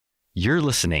You're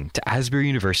listening to Asbury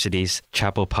University's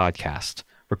Chapel Podcast,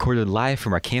 recorded live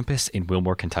from our campus in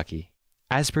Wilmore, Kentucky.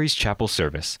 Asbury's Chapel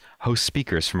Service hosts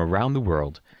speakers from around the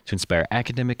world to inspire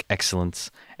academic excellence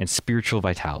and spiritual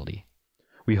vitality.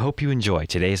 We hope you enjoy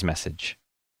today's message.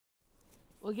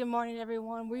 Well, good morning,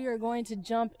 everyone. We are going to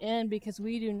jump in because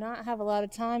we do not have a lot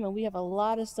of time and we have a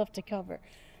lot of stuff to cover.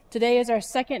 Today is our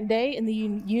second day in the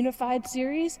Unified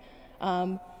series.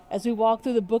 As we walk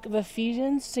through the book of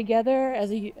Ephesians together as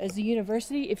a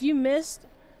university. If you missed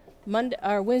Monday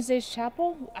or Wednesday's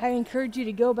chapel, I encourage you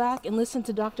to go back and listen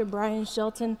to Dr. Brian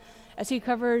Shelton as he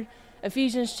covered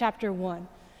Ephesians chapter 1. And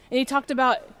he talked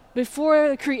about before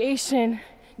the creation,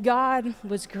 God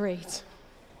was great.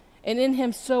 And in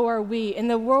him so are we. And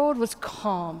the world was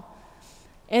calm.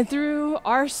 And through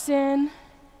our sin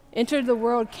entered the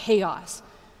world chaos.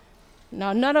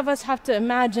 Now, none of us have to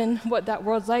imagine what that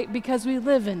world's like because we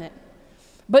live in it.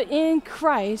 But in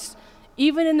Christ,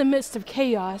 even in the midst of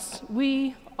chaos,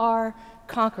 we are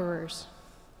conquerors.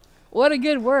 What a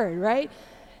good word, right?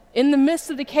 In the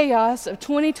midst of the chaos of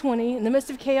 2020, in the midst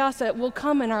of chaos that will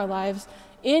come in our lives,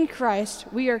 in Christ,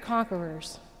 we are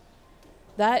conquerors.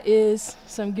 That is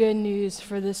some good news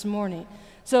for this morning.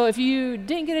 So if you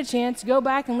didn't get a chance, go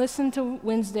back and listen to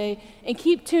Wednesday and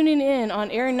keep tuning in on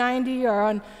Air 90 or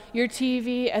on your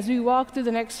TV as we walk through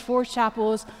the next 4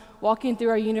 chapels, walking through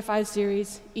our Unified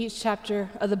series, each chapter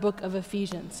of the book of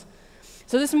Ephesians.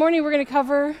 So this morning we're going to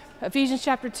cover Ephesians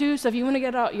chapter 2. So if you want to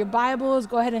get out your Bibles,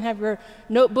 go ahead and have your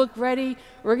notebook ready.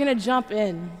 We're going to jump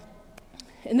in.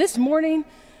 And this morning,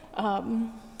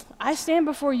 I stand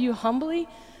before you humbly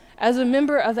as a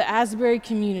member of the Asbury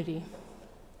community.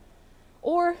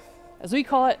 Or, as we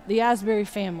call it, the Asbury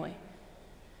family.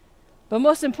 But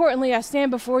most importantly, I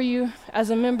stand before you as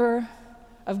a member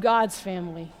of God's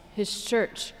family, His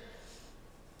church.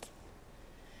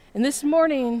 And this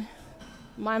morning,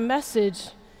 my message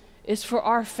is for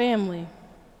our family.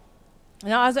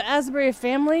 Now, as an Asbury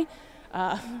family,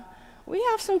 we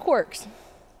have some quirks,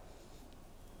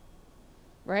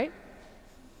 right?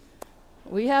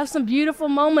 We have some beautiful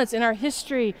moments in our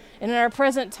history and in our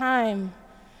present time.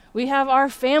 We have our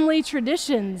family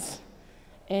traditions,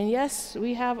 and yes,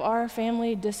 we have our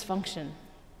family dysfunction.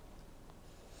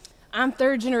 I'm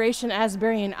third generation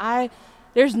Asburyan.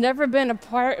 There's never been a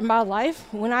part in my life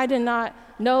when I did not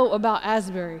know about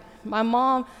Asbury. My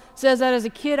mom says that as a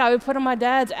kid, I would put on my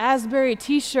dad's Asbury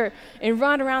t-shirt and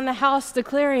run around the house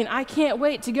declaring, I can't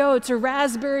wait to go to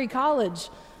Raspberry College.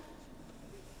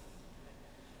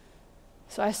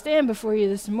 So I stand before you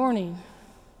this morning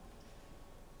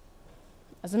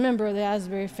as a member of the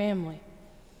Asbury family,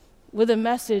 with a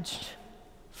message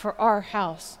for our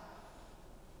house,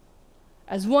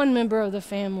 as one member of the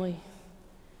family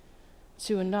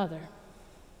to another.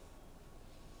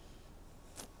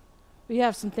 We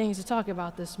have some things to talk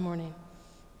about this morning.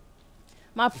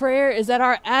 My prayer is that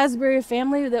our Asbury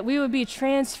family, that we would be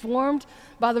transformed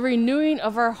by the renewing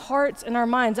of our hearts and our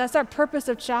minds. That's our purpose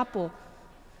of chapel.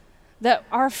 That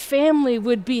our family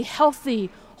would be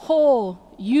healthy, whole,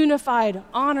 unified,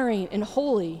 honoring, and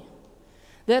holy.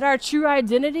 That our true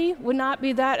identity would not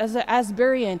be that as an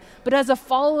Asburyan, but as a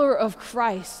follower of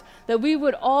Christ. That we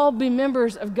would all be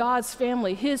members of God's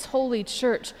family, His holy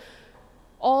church,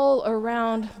 all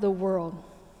around the world.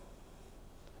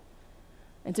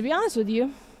 And to be honest with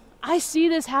you, I see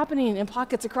this happening in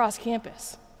pockets across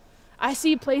campus. I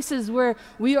see places where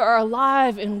we are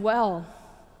alive and well.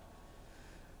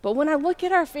 But when I look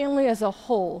at our family as a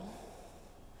whole,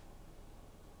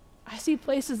 I see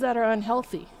places that are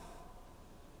unhealthy,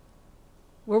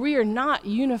 where we are not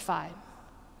unified,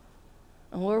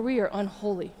 and where we are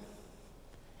unholy.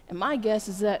 And my guess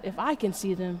is that if I can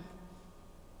see them,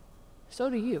 so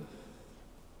do you.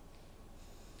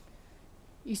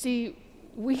 You see,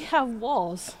 we have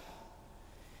walls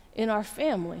in our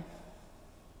family.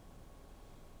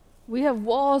 We have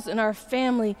walls in our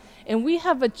family, and we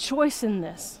have a choice in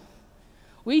this.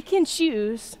 We can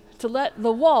choose to let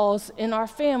the walls in our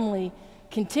family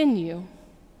continue,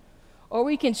 or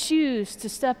we can choose to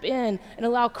step in and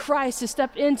allow Christ to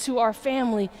step into our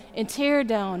family and tear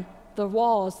down the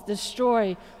walls,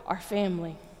 destroy our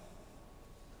family.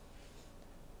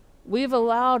 We've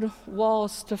allowed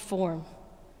walls to form.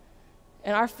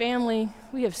 In our family,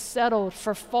 we have settled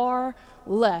for far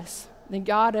less than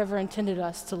God ever intended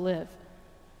us to live.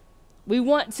 We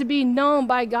want to be known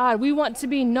by God. We want to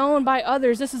be known by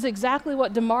others. This is exactly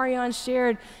what Demarion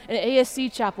shared in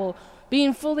ASC Chapel,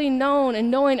 being fully known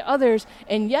and knowing others,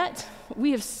 and yet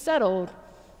we have settled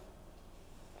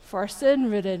for our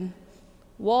sin-ridden,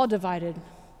 wall-divided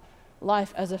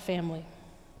life as a family.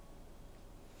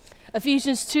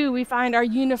 Ephesians 2, we find our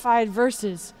unified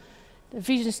verses.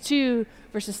 Ephesians 2,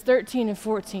 verses 13 and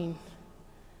 14.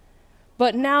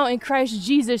 But now in Christ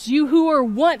Jesus, you who were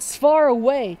once far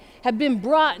away have been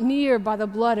brought near by the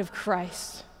blood of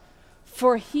Christ.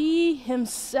 For he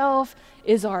himself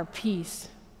is our peace,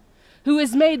 who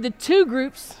has made the two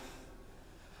groups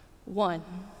one,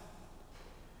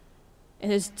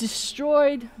 and has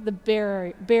destroyed the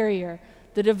barrier,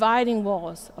 the dividing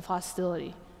walls of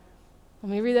hostility.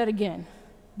 Let me read that again.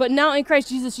 But now in Christ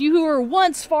Jesus, you who were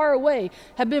once far away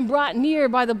have been brought near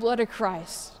by the blood of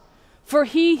Christ. For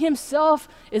he himself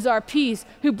is our peace,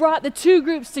 who brought the two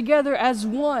groups together as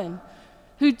one,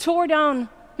 who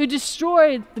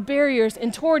destroyed the barriers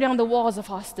and tore down the walls of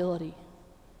hostility.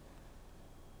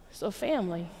 So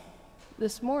family,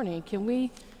 this morning, can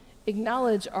we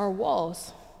acknowledge our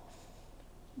walls?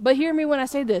 But hear me when I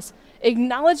say this.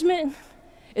 Acknowledgement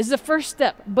is the first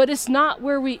step, but it's not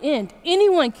where we end.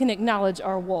 Anyone can acknowledge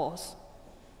our walls.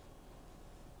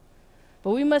 But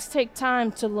we must take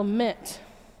time to lament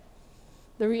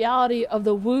the reality of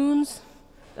the wounds,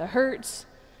 the hurts,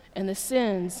 and the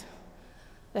sins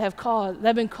that have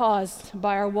been caused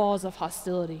by our walls of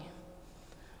hostility.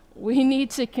 We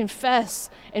need to confess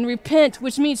and repent,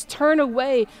 which means turn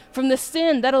away from the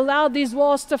sin that allowed these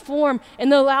walls to form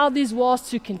and allowed these walls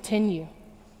to continue.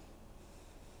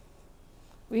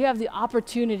 We have the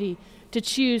opportunity to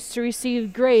choose to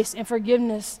receive grace and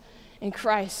forgiveness in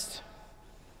Christ.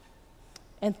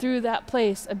 And through that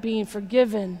place of being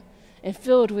forgiven and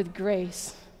filled with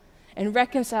grace and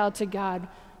reconciled to God,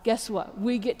 guess what?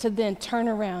 We get to then turn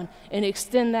around and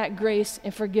extend that grace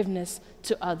and forgiveness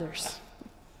to others.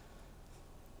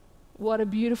 What a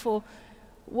beautiful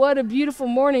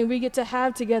morning we get to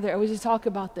have together as we talk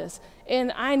about this.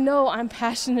 And I know I'm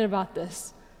passionate about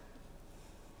this,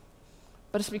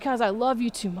 but it's because I love you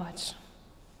too much.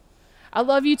 I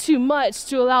love you too much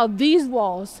to allow these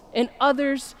walls and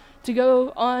others to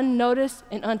go unnoticed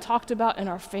and untalked about in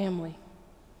our family.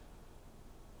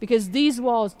 Because these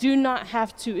walls do not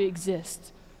have to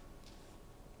exist.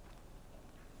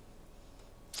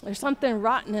 There's something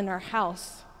rotten in our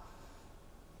house,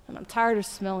 and I'm tired of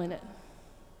smelling it.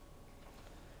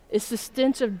 It's the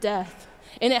stench of death.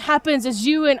 And it happens as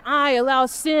you and I allow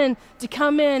sin to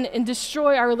come in and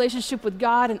destroy our relationship with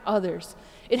God and others.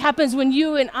 It happens when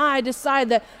you and I decide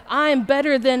that I'm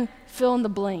better than fill in the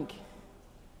blank.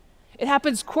 It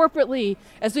happens corporately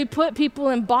as we put people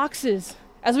in boxes,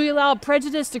 as we allow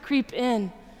prejudice to creep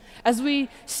in, as we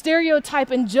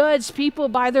stereotype and judge people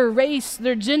by their race,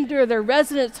 their gender, their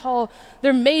residence hall,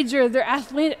 their major, their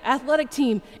athletic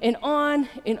team, and on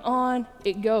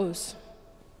it goes.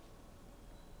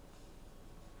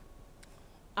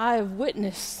 I have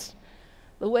witnessed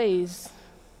the ways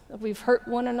that we've hurt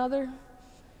one another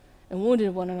and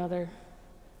wounded one another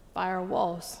by our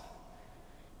walls.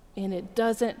 And it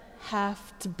doesn't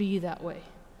have to be that way.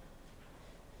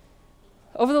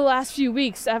 Over the last few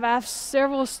weeks, I've asked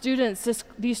several students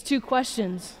these two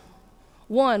questions.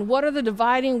 One, what are the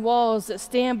dividing walls that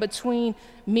stand between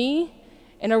me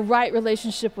and a right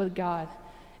relationship with God?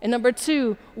 And number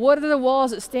two, what are the walls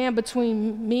that stand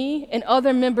between me and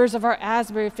other members of our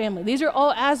Asbury family? These are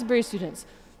all Asbury students.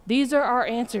 These are our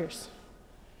answers.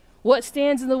 What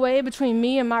stands in the way between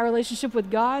me and my relationship with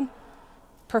God?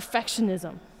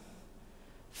 Perfectionism,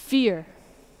 fear,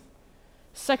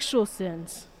 sexual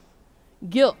sins,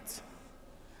 guilt,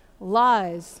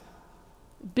 lies,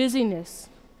 busyness,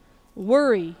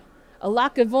 worry, a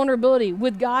lack of vulnerability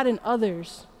with God and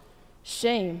others,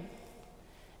 shame,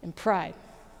 and pride.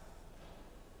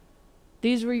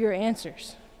 These were your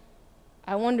answers.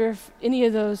 I wonder if any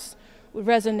of those would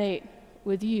resonate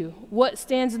with you. What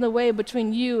stands in the way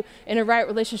between you and a right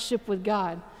relationship with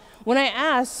God? When I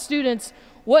ask students,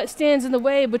 what stands in the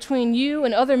way between you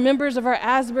and other members of our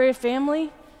Asbury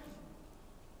family?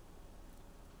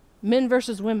 Men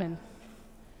versus women,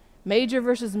 major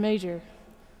versus major,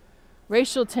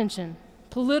 racial tension,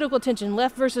 political tension,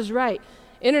 left versus right,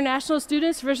 international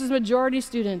students versus majority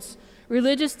students,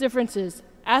 religious differences,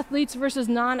 athletes versus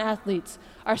non-athletes,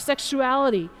 our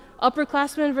sexuality,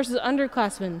 upperclassmen versus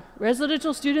underclassmen,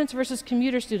 residential students versus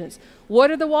commuter students.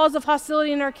 What are the walls of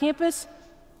hostility in our campus?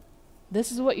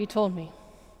 This is what you told me.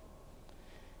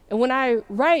 And when I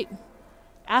write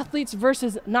athletes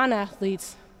versus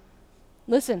non-athletes,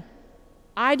 listen,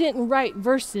 I didn't write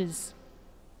verses,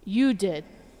 you did.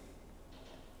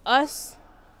 Us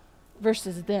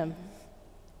versus them.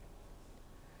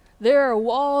 There are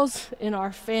walls in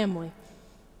our family.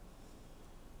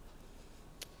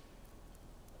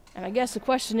 And I guess the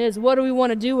question is, what do we want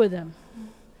to do with them?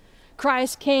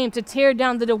 Christ came to tear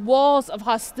down the walls of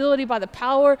hostility by the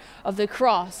power of the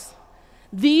cross.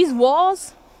 These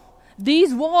walls,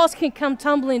 These walls can come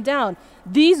tumbling down.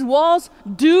 These walls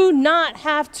do not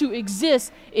have to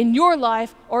exist in your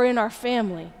life or in our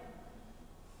family.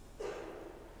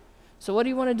 So what do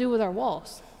you want to do with our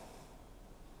walls?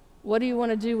 What do you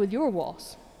want to do with your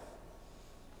walls?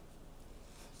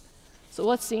 So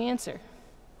what's the answer?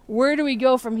 Where do we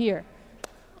go from here?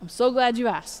 I'm so glad you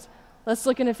asked. Let's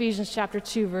look in Ephesians chapter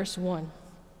 2, verse 1.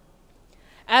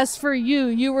 As for you,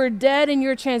 you were dead in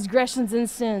your transgressions and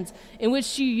sins, in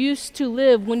which you used to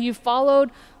live when you followed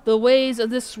the ways of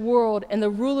this world and the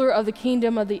ruler of the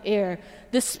kingdom of the air,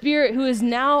 the spirit who is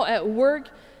now at work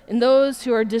in those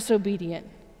who are disobedient.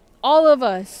 All of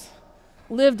us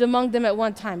lived among them at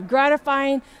one time,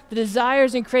 gratifying the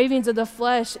desires and cravings of the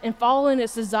flesh and following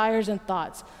its desires and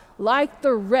thoughts. Like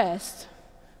the rest,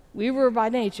 we were by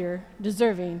nature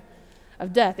deserving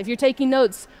of death. If you're taking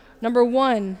notes, number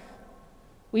 1,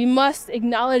 we must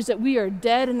acknowledge that we are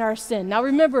dead in our sin. Now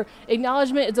remember,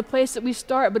 acknowledgement is a place that we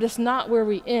start, but it's not where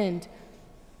we end.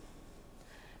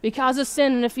 Because of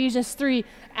sin in Ephesians 3,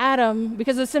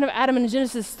 because of the sin of Adam in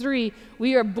Genesis 3,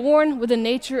 we are born with a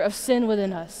nature of sin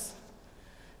within us.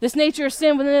 This nature of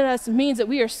sin within us means that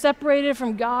we are separated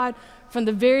from God from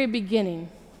the very beginning.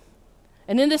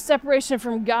 And in this separation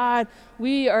from God,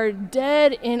 we are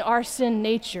dead in our sin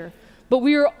nature. But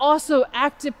we are also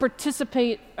active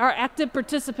participants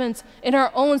in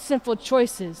our own sinful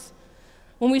choices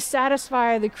when we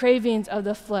satisfy the cravings of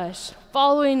the flesh,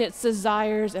 following its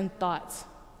desires and thoughts.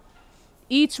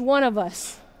 Each one of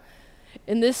us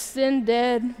in this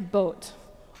sin-dead boat,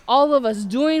 all of us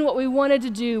doing what we wanted to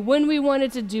do, when we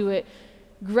wanted to do it,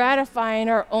 gratifying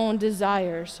our own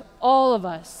desires, all of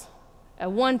us at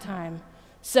one time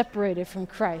separated from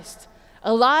Christ,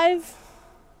 alive,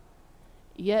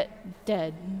 yet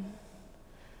dead.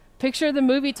 Picture the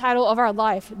movie title of our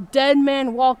life, Dead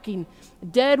Man Walking,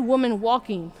 Dead Woman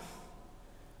Walking.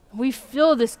 We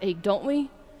feel this ache, don't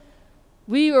we?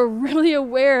 We are really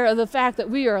aware of the fact that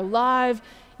we are alive,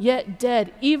 yet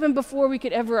dead, even before we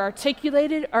could ever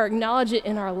articulate it or acknowledge it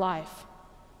in our life.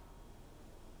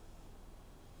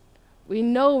 We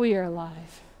know we are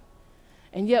alive,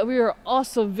 and yet we are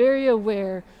also very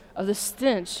aware of the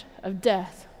stench of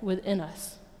death within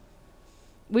us.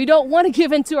 We don't want to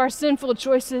give in to our sinful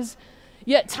choices,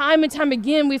 yet time and time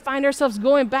again we find ourselves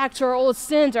going back to our old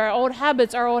sins, our old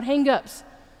habits, our old hang-ups.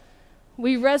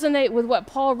 We resonate with what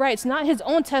Paul writes, not his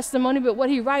own testimony, but what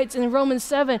he writes in Romans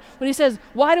 7 when he says,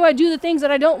 why do I do the things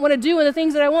that I don't want to do, and the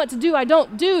things that I want to do, I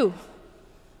don't do?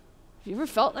 Have you ever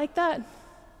felt like that?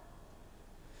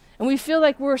 And we feel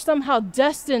like we're somehow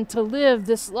destined to live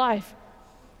this life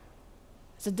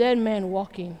as a dead man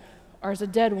walking, or as a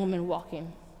dead woman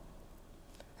walking.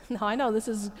 Now, I know this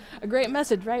is a great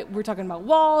message, right? We're talking about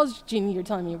walls. Jeannie, you're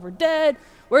telling me we're dead.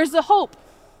 Where's the hope?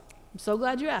 I'm so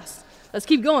glad you asked. Let's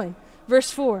keep going.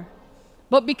 Verse 4.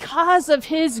 But because of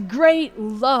his great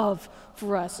love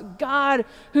for us, God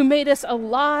who made us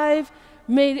alive,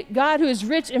 God who is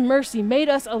rich in mercy, made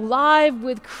us alive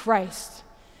with Christ.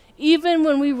 Even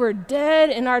when we were dead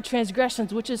in our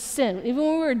transgressions, which is sin, even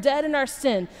when we were dead in our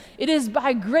sin, it is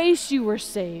by grace you were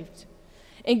saved.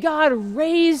 And God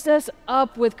raised us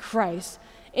up with Christ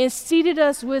and seated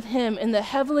us with him in the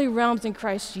heavenly realms in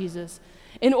Christ Jesus,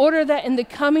 in order that in the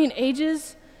coming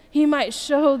ages he might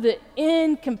show the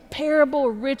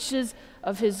incomparable riches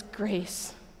of his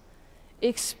grace,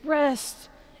 expressed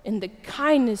in the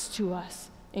kindness to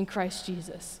us in Christ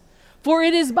Jesus. For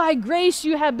it is by grace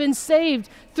you have been saved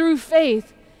through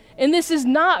faith, and this is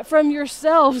not from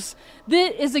yourselves.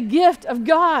 This is a gift of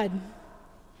God,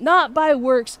 not by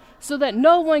works, so that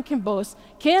no one can boast.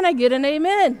 Can I get an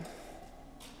amen?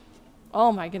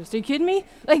 Oh my goodness, are you kidding me?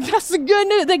 Like, that's the good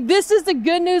news. Like, this is the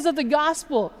good news of the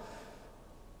gospel.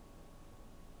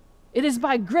 It is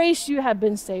by grace you have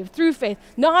been saved through faith,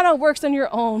 not on works on your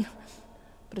own,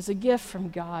 but as a gift from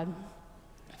God.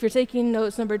 If you're taking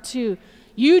notes, number 2,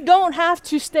 you don't have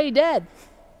to stay dead.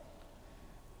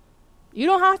 You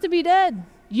don't have to be dead.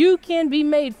 You can be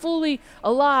made fully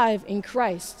alive in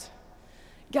Christ.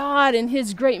 God, in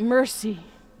his great mercy,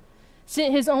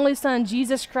 sent his only Son,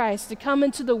 Jesus Christ, to come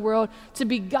into the world to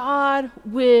be God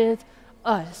with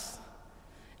us.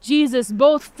 Jesus,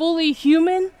 both fully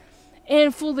human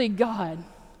and fully God.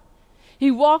 He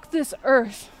walked this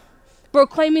earth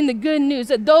proclaiming the good news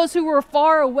that those who were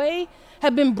far away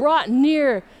have been brought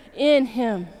near in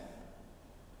him.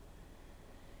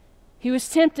 He was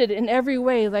tempted in every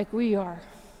way like we are.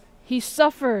 He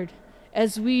suffered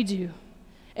as we do,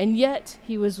 and yet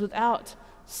he was without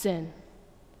sin.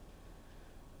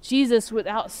 Jesus,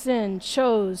 without sin,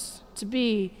 chose to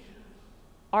be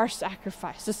our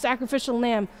sacrifice, the sacrificial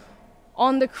lamb,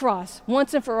 on the cross,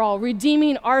 once and for all,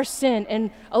 redeeming our sin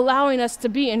and allowing us to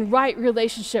be in right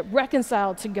relationship,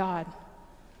 reconciled to God.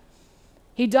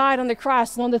 He died on the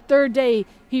cross, and on the third day,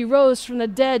 he rose from the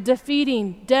dead,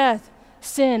 defeating death,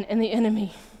 sin, and the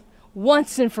enemy,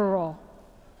 once and for all.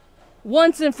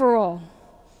 Once and for all,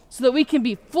 so that we can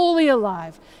be fully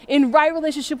alive, in right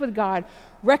relationship with God,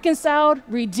 reconciled,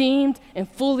 redeemed, and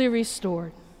fully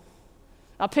restored.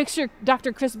 Now picture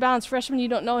Dr. Chris Bounds, freshman, you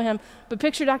don't know him, but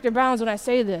picture Dr. Bounds when I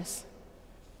say this.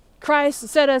 Christ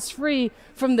set us free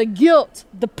from the guilt,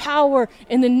 the power,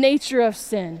 and the nature of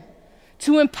sin,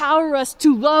 to empower us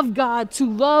to love God, to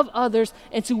love others,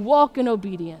 and to walk in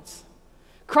obedience.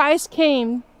 Christ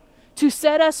came to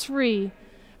set us free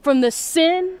from the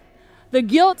sin, the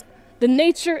guilt, the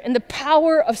nature, and the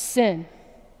power of sin,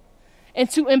 and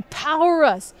to empower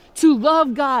us to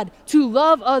love God, to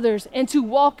love others, and to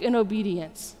walk in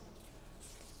obedience.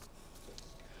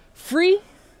 Free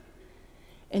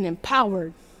and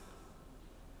empowered.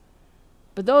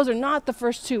 But those are not the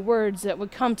first two words that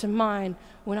would come to mind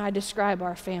when I describe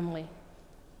our family.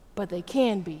 But they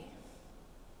can be.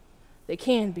 They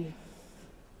can be.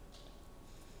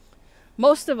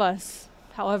 Most of us,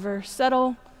 however,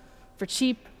 settle for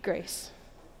cheap grace.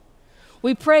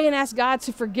 We pray and ask God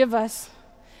to forgive us,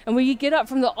 and we get up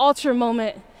from the altar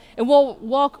moment and we'll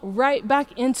walk right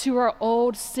back into our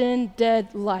old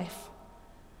sin-dead life.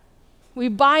 We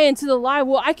buy into the lie,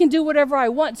 well, I can do whatever I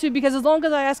want to because as long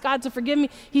as I ask God to forgive me,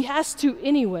 he has to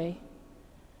anyway.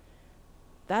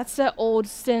 That's that old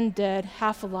sin-dead,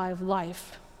 half-alive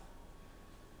life.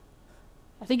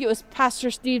 I think it was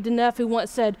Pastor Steve Deneff who once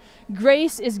said,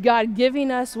 grace is God giving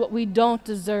us what we don't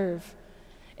deserve,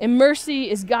 and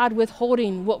mercy is God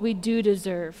withholding what we do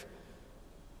deserve.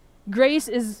 Grace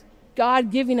is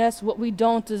God giving us what we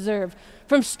don't deserve.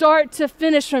 From start to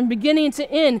finish, from beginning to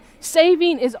end,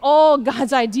 saving is all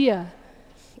God's idea.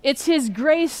 It's his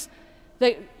grace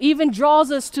that even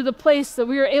draws us to the place that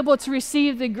we are able to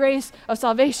receive the grace of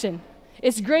salvation.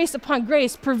 It's grace upon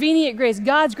grace, prevenient grace,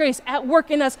 God's grace at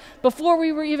work in us before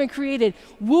we were even created,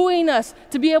 wooing us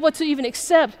to be able to even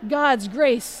accept God's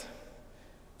grace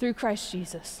through Christ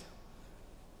Jesus.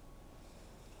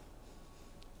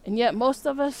 And yet most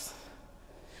of us,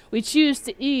 we choose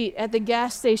to eat at the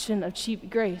gas station of cheap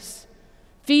grace,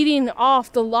 feeding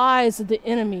off the lies of the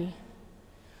enemy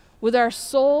with our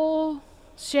soul-ridden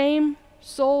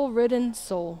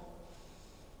soul,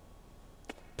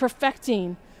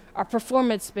 perfecting our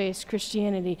performance-based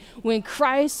Christianity when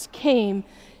Christ came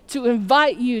to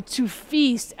invite you to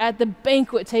feast at the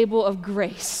banquet table of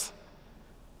grace.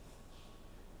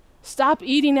 Stop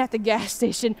eating at the gas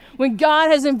station when God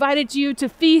has invited you to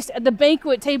feast at the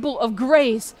banquet table of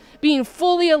grace, being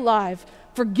fully alive,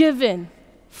 forgiven,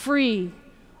 free,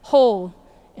 whole,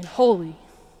 and holy.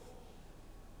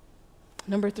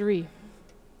 Number 3,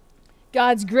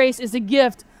 God's grace is a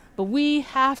gift, but we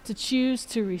have to choose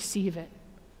to receive it.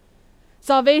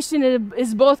 Salvation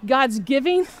is both God's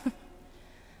giving,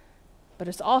 but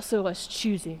it's also us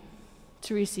choosing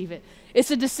to receive it.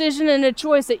 It's a decision and a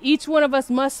choice that each one of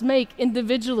us must make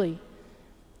individually.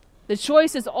 The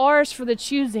choice is ours for the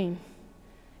choosing.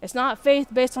 It's not faith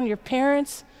based on your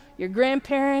parents, your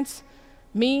grandparents,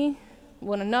 me,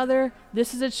 one another.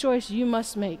 This is a choice you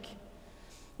must make.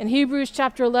 In Hebrews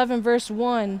chapter 11, verse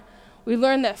 1, we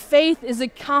learn that faith is the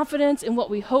confidence in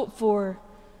what we hope for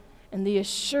and the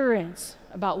assurance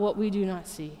about what we do not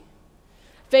see.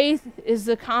 Faith is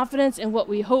the confidence in what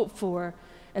we hope for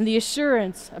and the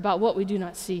assurance about what we do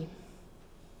not see.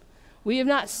 We have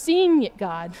not seen yet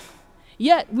God,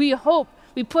 yet we hope,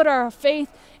 we put our faith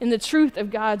in the truth of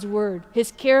God's word,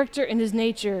 his character and his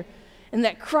nature, and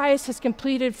that Christ has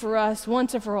completed for us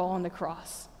once and for all on the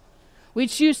cross. We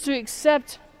choose to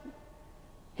accept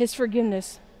his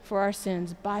forgiveness for our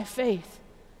sins by faith.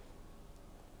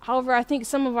 However, I think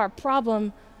some of our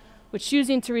problem with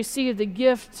choosing to receive the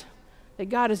gift that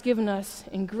God has given us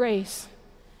in grace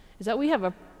is that we have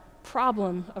a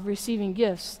problem of receiving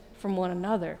gifts from one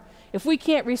another. If we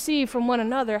can't receive from one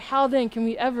another, how then can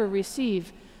we ever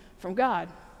receive from God?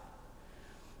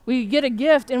 We get a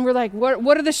gift and we're like,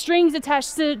 what are the strings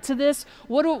attached to this?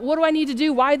 What do I need to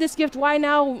do? Why this gift? Why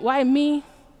now? Why me?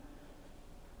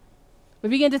 We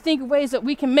begin to think of ways that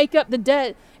we can make up the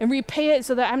debt and repay it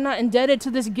so that I'm not indebted to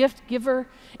this gift giver,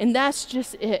 and that's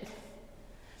just it.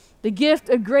 The gift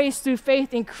of grace through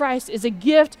faith in Christ is a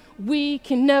gift we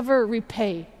can never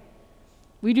repay.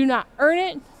 We do not earn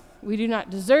it. We do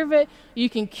not deserve it. You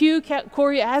can cue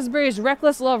Corey Asbury's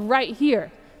Reckless Love right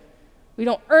here. We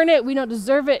don't earn it. We don't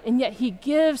deserve it. And yet he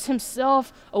gives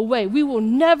himself away. We will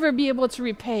never be able to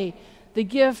repay the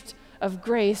gift of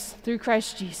grace through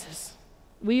Christ Jesus.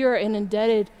 We are an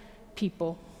indebted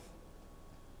people.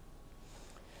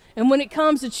 And when it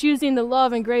comes to choosing the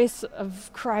love and grace of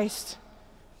Christ,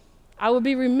 I would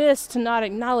be remiss to not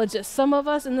acknowledge that some of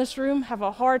us in this room have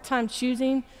a hard time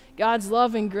choosing God's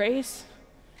love and grace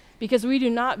because we do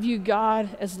not view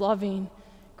God as loving,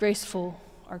 graceful,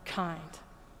 or kind.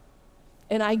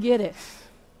 And I get it.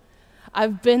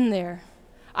 I've been there.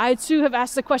 I too have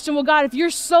asked the question, well, God, if you're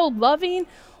so loving,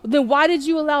 then why did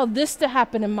you allow this to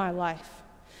happen in my life?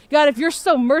 God, if you're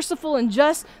so merciful and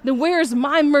just, then where is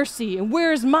my mercy and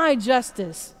where is my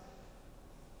justice?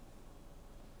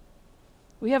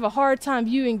 We have a hard time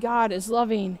viewing God as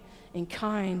loving and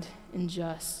kind and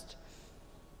just.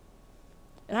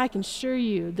 And I can assure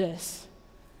you this,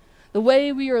 the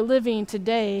way we are living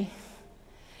today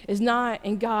is not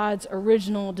in God's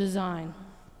original design.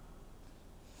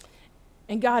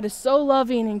 And God is so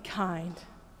loving and kind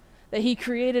that he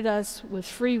created us with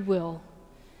free will,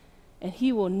 and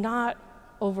he will not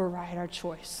override our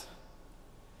choice.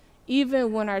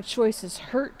 Even when our choices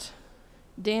hurt,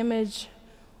 damage,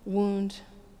 wound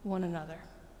one another.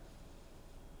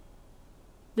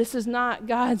 This is not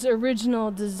God's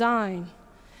original design.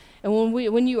 And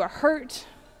when you are hurt,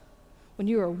 when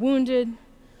you are wounded,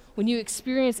 when you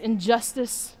experience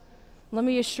injustice, let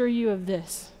me assure you of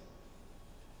this.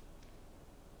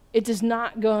 It does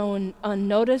not go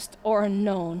unnoticed or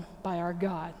unknown by our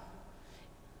God.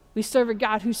 We serve a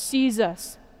God who sees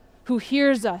us, who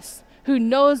hears us, who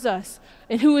knows us,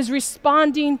 and who is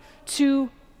responding to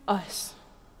us.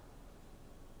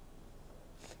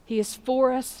 He is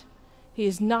for us. He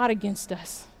is not against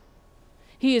us.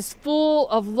 He is full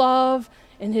of love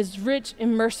and is rich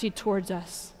in mercy towards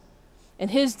us. And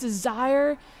his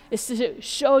desire is to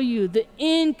show you the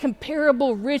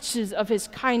incomparable riches of his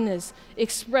kindness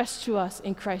expressed to us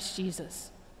in Christ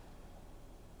Jesus.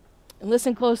 And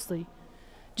listen closely.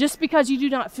 Just because you do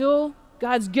not feel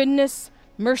God's goodness,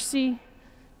 mercy,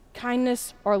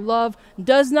 kindness, or love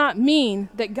does not mean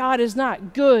that God is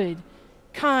not good,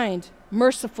 kind,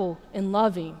 merciful, and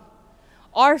loving.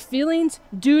 Our feelings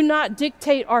do not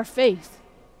dictate our faith.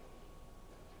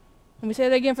 Let me say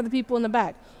that again for the people in the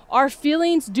back. Our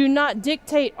feelings do not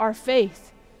dictate our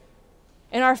faith.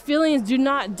 And our feelings do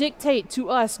not dictate to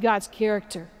us God's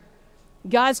character.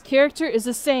 God's character is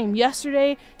the same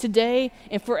yesterday, today,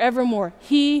 and forevermore.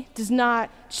 He does not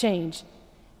change.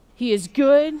 He is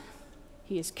good,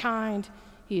 he is kind,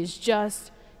 he is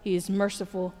just, he is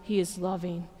merciful, he is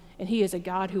loving, and he is a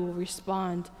God who will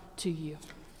respond to you.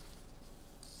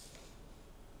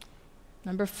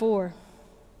 Number 4,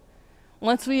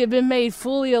 once we have been made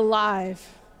fully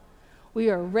alive, we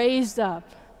are raised up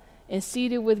and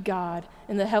seated with God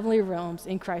in the heavenly realms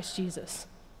in Christ Jesus.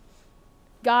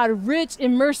 God, rich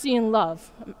in mercy and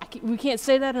love. We can't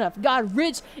say that enough. God,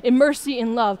 rich in mercy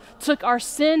and love, took our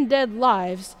sin-dead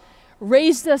lives,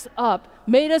 raised us up,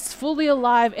 made us fully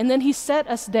alive, and then he set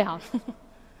us down.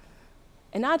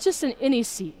 And not just in any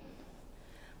seat,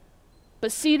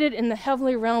 but seated in the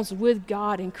heavenly realms with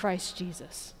God in Christ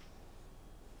Jesus.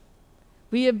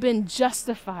 We have been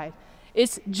justified.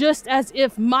 It's just as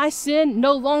if my sin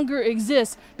no longer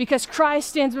exists because Christ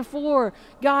stands before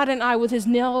God and I with his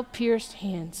nail-pierced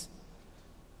hands.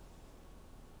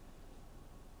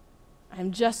 I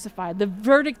am justified. The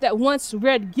verdict that once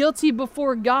read guilty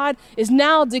before God is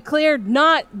now declared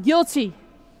not guilty.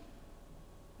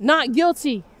 Not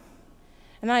guilty.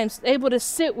 And I am able to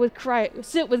sit with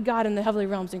God in the heavenly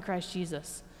realms in Christ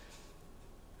Jesus.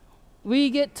 We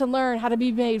get to learn how to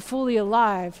be made fully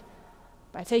alive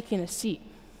by taking a seat.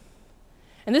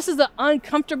 And this is an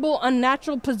uncomfortable,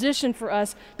 unnatural position for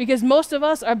us because most of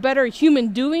us are better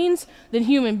human doings than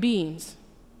human beings.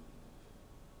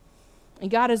 And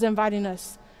God is inviting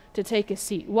us to take a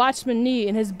seat. Watchman Nee,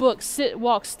 in his book, Sit,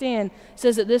 Walk, Stand,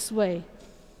 says it this way: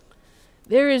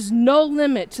 there is no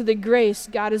limit to the grace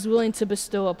God is willing to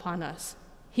bestow upon us.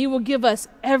 He will give us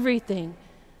everything,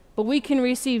 but we can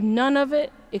receive none of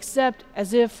it except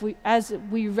as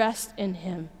we rest in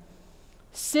him.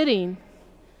 Sitting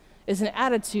is an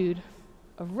attitude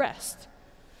of rest.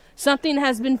 Something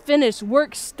has been finished,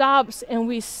 work stops, and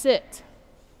we sit.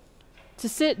 To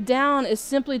sit down is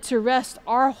simply to rest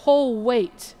our whole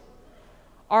weight,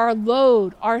 our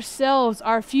load, ourselves,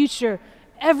 our future,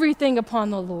 everything upon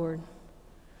the Lord.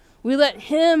 We let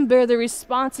him bear the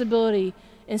responsibility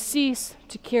and cease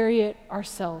to carry it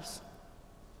ourselves.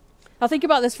 Now think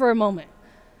about this for a moment.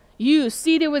 You,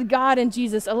 seated with God and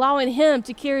Jesus, allowing him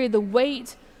to carry the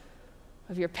weight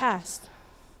of your past,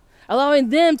 allowing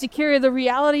them to carry the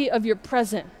reality of your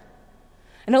present,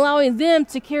 and allowing them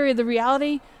to carry the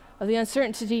reality of the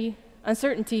uncertainty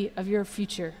of your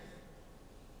future.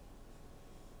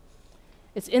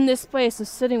 It's in this place of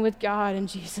sitting with God and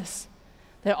Jesus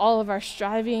that all of our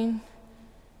striving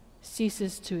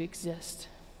ceases to exist.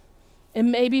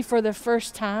 And maybe for the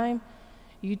first time,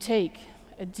 you take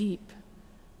a deep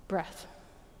breath.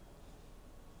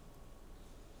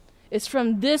 It's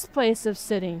from this place of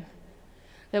sitting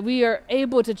that we are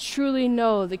able to truly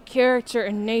know the character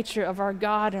and nature of our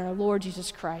God and our Lord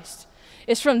Jesus Christ.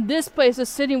 It's from this place of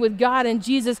sitting with God and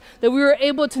Jesus that we are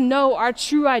able to know our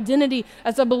true identity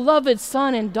as a beloved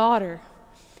son and daughter.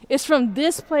 It's from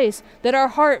this place that our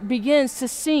heart begins to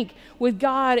sink with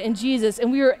God and Jesus,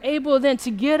 and we are able then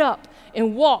to get up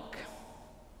and walk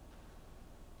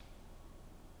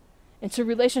into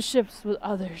relationships with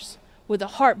others with the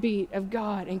heartbeat of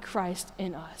God and Christ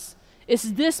in us.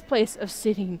 It's this place of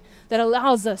sitting that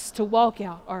allows us to walk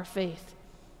out our faith.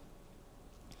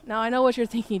 Now, I know what you're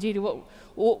thinking, Gigi.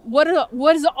 What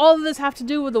does all of this have to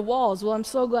do with the walls? Well, I'm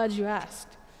so glad you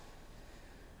asked.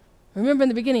 Remember in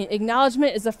the beginning,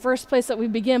 acknowledgement is the first place that we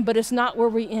begin, but it's not where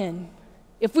we end.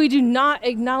 If we do not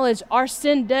acknowledge our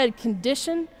sin-dead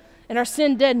condition and our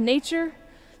sin-dead nature,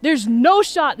 there's no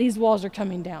shot these walls are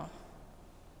coming down.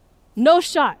 No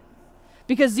shot.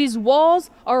 Because these walls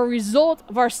are a result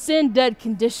of our sin-dead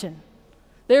condition.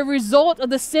 They're a result of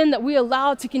the sin that we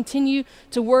allow to continue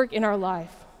to work in our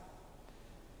life.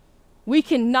 We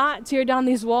cannot tear down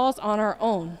these walls on our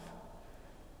own.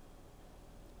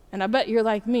 And I bet you're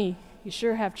like me, you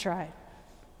sure have tried.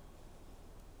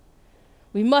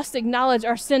 We must acknowledge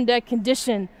our sin-dead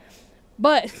condition,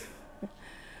 but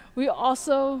we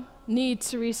also need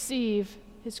to receive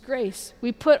His grace.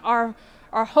 We put our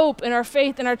hope and our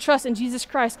faith and our trust in Jesus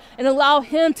Christ and allow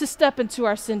Him to step into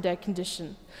our sin-dead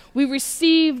condition. We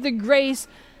receive the grace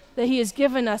that He has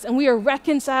given us, and we are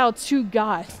reconciled to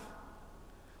God.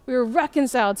 We are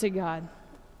reconciled to God.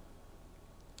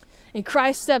 And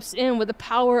Christ steps in with the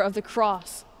power of the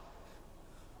cross.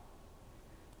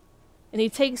 And He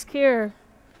takes care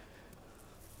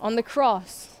on the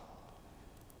cross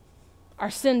our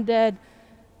sin-dead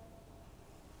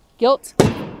guilt,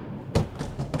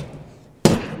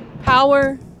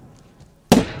 power,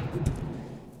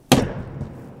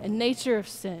 and nature of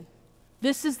sin.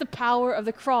 This is the power of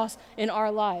the cross in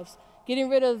our lives. Getting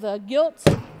rid of the guilt,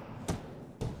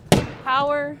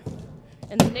 power,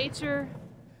 and the nature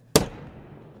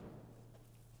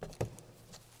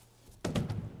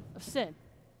of sin.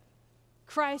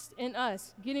 Christ in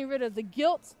us, getting rid of the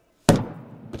guilt,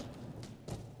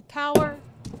 power,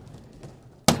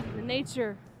 and the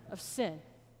nature of sin.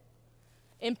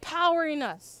 Empowering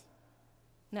us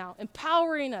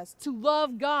to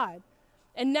love God.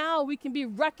 And now we can be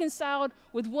reconciled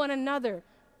with one another.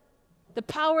 The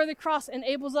power of the cross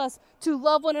enables us to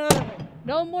love one another.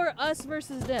 No more us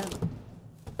versus them.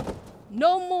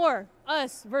 No more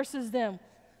us versus them.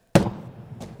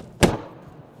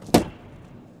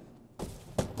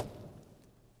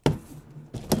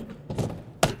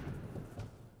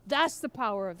 That's the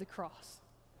power of the cross.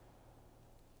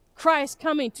 Christ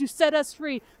coming to set us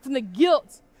free from the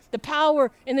guilt, the power,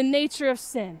 and the nature of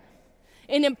sin,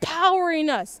 and empowering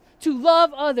us to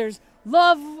love others,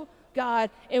 love God,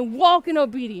 and walk in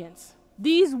obedience.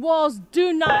 These walls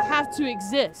do not have to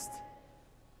exist.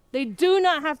 They do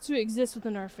not have to exist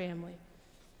within our family.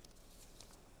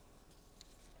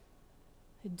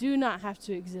 They do not have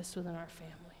to exist within our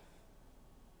family.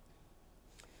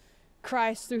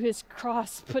 Christ, through His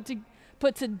cross,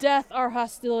 put to death our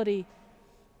hostility.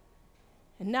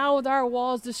 And now with our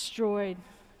walls destroyed,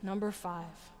 number 5,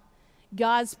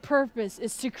 God's purpose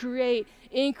is to create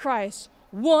in Christ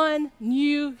one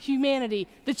new humanity,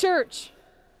 the church.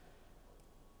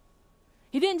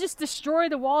 He didn't just destroy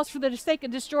the walls for the sake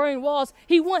of destroying walls.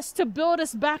 He wants to build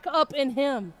us back up in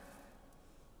Him.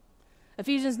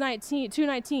 Ephesians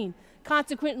 2:19.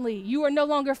 Consequently, you are no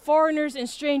longer foreigners and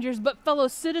strangers, but fellow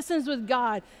citizens with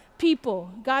God's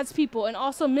people, and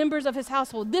also members of His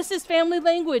household. This is family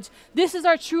language. This is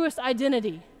our truest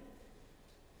identity.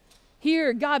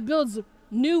 Here, God builds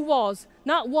new walls,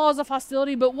 not walls of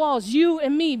hostility, but walls, you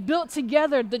and me, built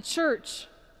together, the church,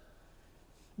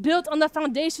 built on the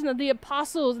foundation of the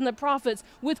apostles and the prophets,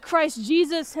 with Christ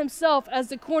Jesus Himself as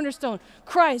the cornerstone.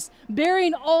 Christ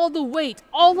bearing all the weight.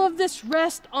 All of this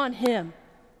rests on Him.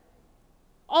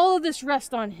 All of this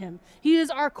rests on Him. He is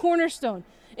our cornerstone.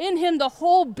 In Him, the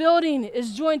whole building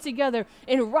is joined together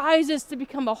and rises to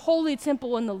become a holy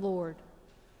temple in the Lord.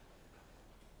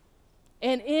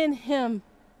 And in Him,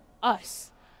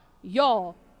 us,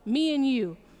 y'all, me and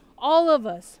you, all of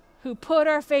us who put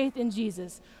our faith in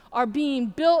Jesus are being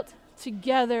built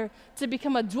together to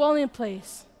become a dwelling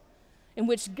place in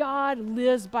which God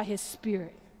lives by His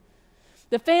Spirit.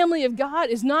 The family of God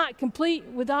is not complete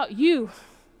without you.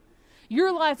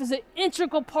 Your life is an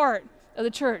integral part of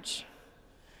the church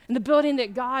and the building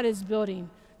that God is building,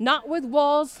 not with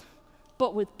walls,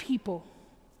 but with people.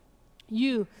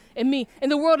 You and me.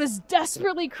 And the world is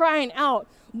desperately crying out,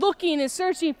 looking and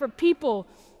searching for people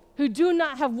who do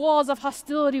not have walls of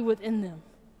hostility within them.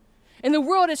 And the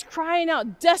world is crying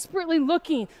out, desperately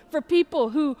looking for people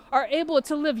who are able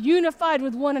to live unified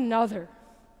with one another.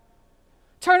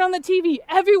 Turn on the TV.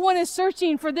 Everyone is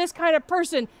searching for this kind of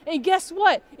person. And guess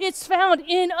what? It's found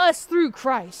in us through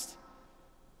Christ.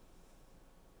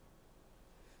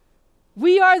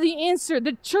 We are the answer.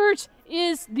 The church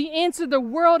is the answer the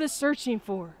world is searching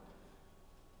for.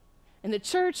 And the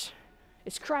church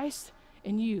is Christ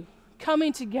and you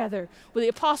coming together with the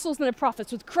apostles and the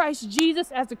prophets, with Christ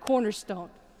Jesus as the cornerstone.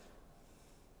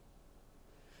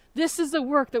 This is the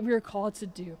work that we are called to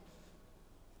do.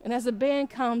 And as the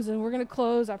band comes, and we're going to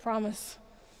close, I promise,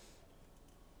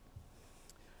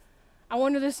 I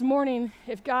wonder this morning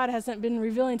if God hasn't been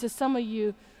revealing to some of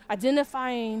you,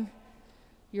 identifying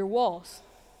your walls,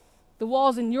 the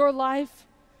walls in your life,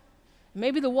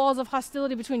 maybe the walls of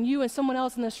hostility between you and someone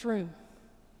else in this room.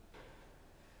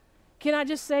 Can I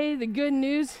just say the good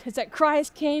news is that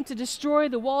Christ came to destroy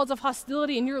the walls of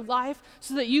hostility in your life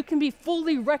so that you can be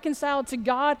fully reconciled to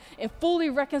God and fully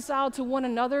reconciled to one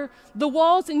another. The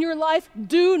walls in your life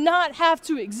do not have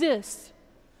to exist.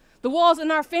 The walls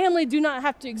in our family do not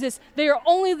have to exist. They are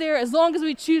only there as long as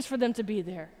we choose for them to be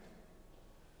there.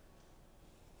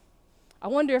 I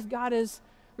wonder if God is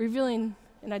revealing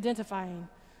and identifying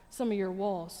some of your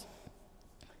walls.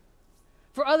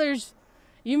 For others,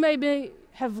 you may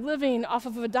have living off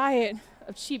of a diet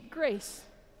of cheap grace.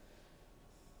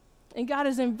 And God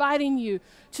is inviting you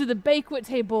to the banquet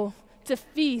table to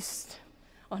feast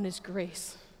on his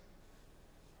grace.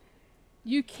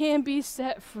 You can be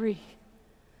set free,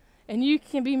 and you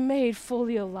can be made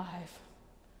fully alive.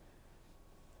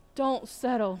 Don't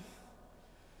settle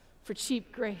for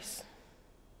cheap grace.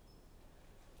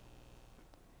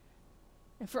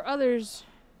 And for others,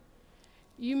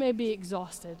 you may be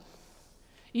exhausted.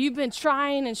 You've been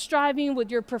trying and striving with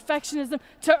your perfectionism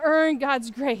to earn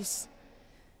God's grace.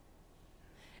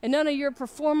 And none of your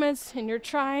performance and your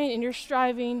trying and your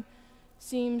striving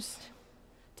seems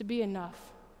to be enough.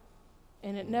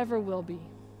 And it never will be.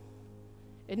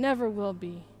 It never will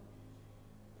be.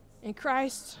 And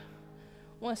Christ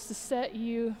wants to set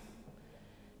you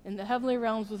in the heavenly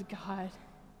realms with God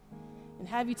and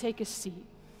have you take a seat.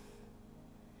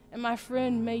 And my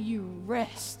friend, may you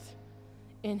rest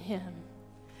in him.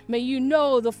 May you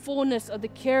know the fullness of the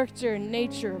character and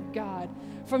nature of God.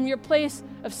 From your place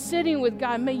of sitting with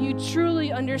God, may you truly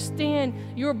understand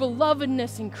your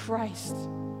belovedness in Christ.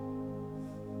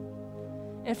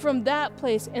 And from that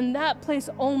place, and that place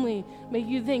only, may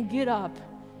you then get up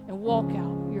and walk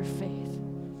out your faith.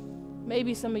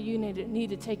 Maybe some of you need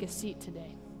to take a seat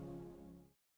today.